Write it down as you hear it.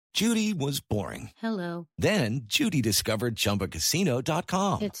Judy was boring. Hello. Then Judy discovered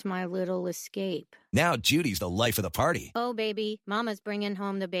ChumbaCasino.com. It's my little escape. Now Judy's the life of the party. Oh, baby, mama's bringing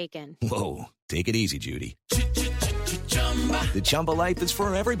home the bacon. Whoa, take it easy, Judy. The Chumba life is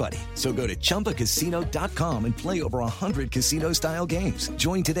for everybody. So go to ChumbaCasino.com and play over 100 casino-style games.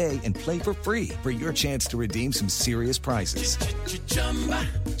 Join today and play for free for your chance to redeem some serious prizes.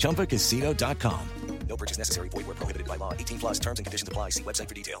 ChumbaCasino.com. No purchase necessary. Void where prohibited by law. 18 plus terms and conditions apply. See website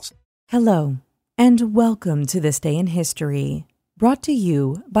for details. Hello, and welcome to This Day in History, brought to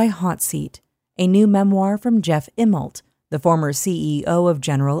you by Hot Seat, a new memoir from Jeff Immelt, the former CEO of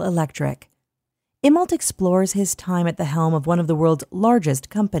General Electric. Immelt explores his time at the helm of one of the world's largest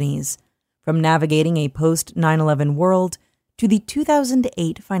companies, from navigating a post-9/11 world to the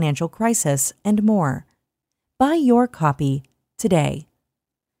 2008 financial crisis and more. Buy your copy today.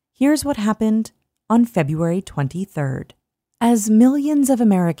 Here's what happened on February 23rd. As millions of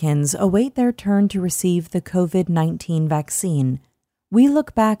Americans await their turn to receive the COVID-19 vaccine, we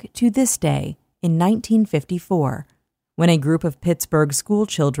look back to this day in 1954, when a group of Pittsburgh school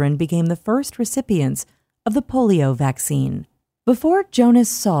children became the first recipients of the polio vaccine. Before Jonas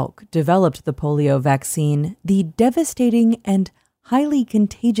Salk developed the polio vaccine, the devastating and highly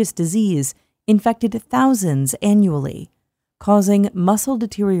contagious disease infected thousands annually, causing muscle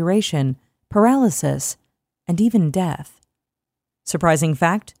deterioration, paralysis, and even death. Surprising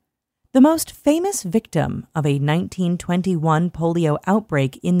fact, the most famous victim of a 1921 polio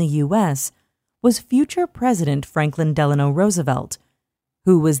outbreak in the U.S. was future President Franklin Delano Roosevelt,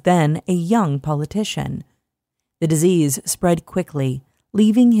 who was then a young politician. The disease spread quickly,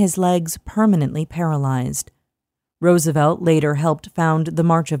 leaving his legs permanently paralyzed. Roosevelt later helped found the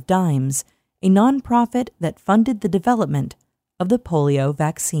March of Dimes, a nonprofit that funded the development of the polio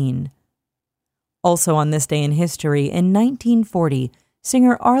vaccine. Also on this day in history, in 1940,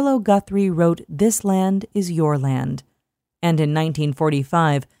 singer Arlo Guthrie wrote "This Land Is Your Land." And in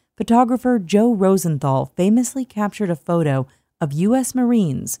 1945, photographer Joe Rosenthal famously captured a photo of U.S.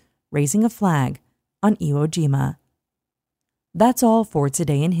 Marines raising a flag on Iwo Jima. That's all for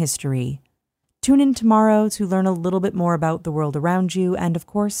today in history. Tune in tomorrow to learn a little bit more about the world around you, and of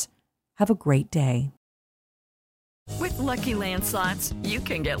course, have a great day. With Lucky Land Slots, you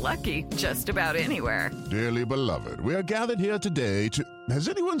can get lucky just about anywhere. Dearly beloved, we are gathered here today to... Has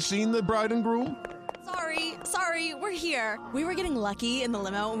anyone seen the bride and groom? Sorry, we're here. We were getting lucky in the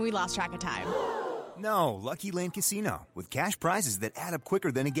limo and we lost track of time. No, Lucky Land Casino, with cash prizes that add up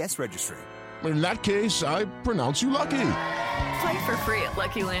quicker than a guest registry. In that case, I pronounce you lucky. Play for free at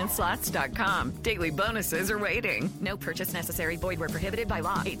LuckyLandSlots.com. Daily bonuses are waiting. No purchase necessary. Void where prohibited by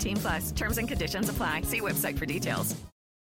law. 18 plus. Terms and conditions apply. See website for details.